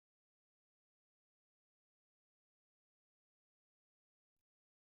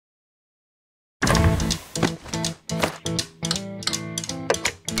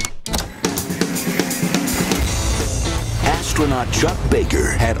astronaut Chuck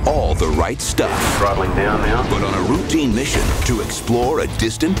Baker had all the right stuff. Throttling down now. But on a routine mission to explore a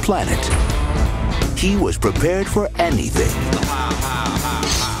distant planet, he was prepared for anything.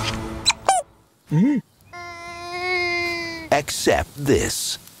 Except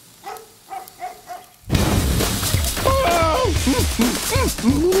this.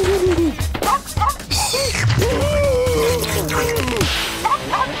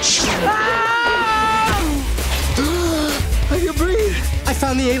 I can breathe. I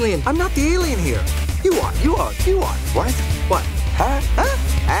found the alien. I'm not the alien here. You are. What? What? Huh?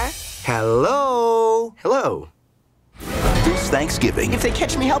 Hello? Hello? This Thanksgiving, If they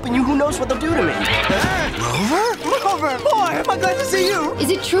catch me helping you, who knows what they'll do to me? Rover? Rover! Boy, am I glad to see you! Is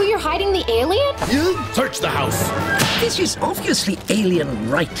it true you're hiding the alien? Search the house. This is obviously alien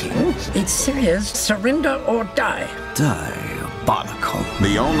writing. It says surrender or die. Diabolical.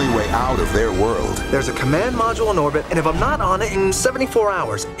 the only way out of their world. There's a command module in orbit, and if I'm not on it in 74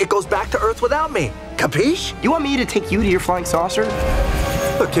 hours, it goes back to Earth without me. Capiche? You want me to take you to your flying saucer?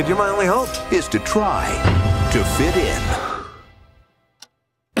 Look, kid, you're my only hope. Is to try to fit in.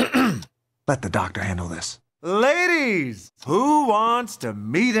 Let the doctor handle this. Ladies, who wants to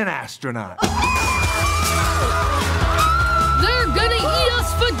meet an astronaut? They're gonna eat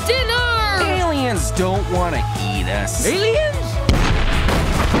us for dinner! Aliens don't want to eat us. Aliens?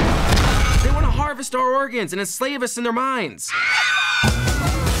 They want to harvest our organs and enslave us in their minds.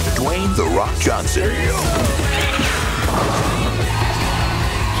 Dwayne "The Rock" Johnson.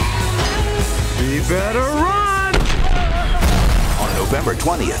 You better run! On November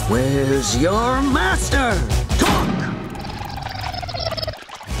 20th. Where's your master? Talk!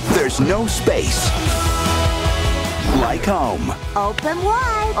 There's no space like home. Open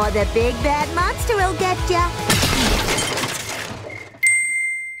wide, or the big bad monster will get ya.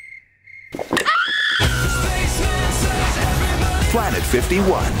 Planet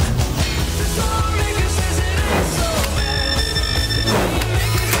 51.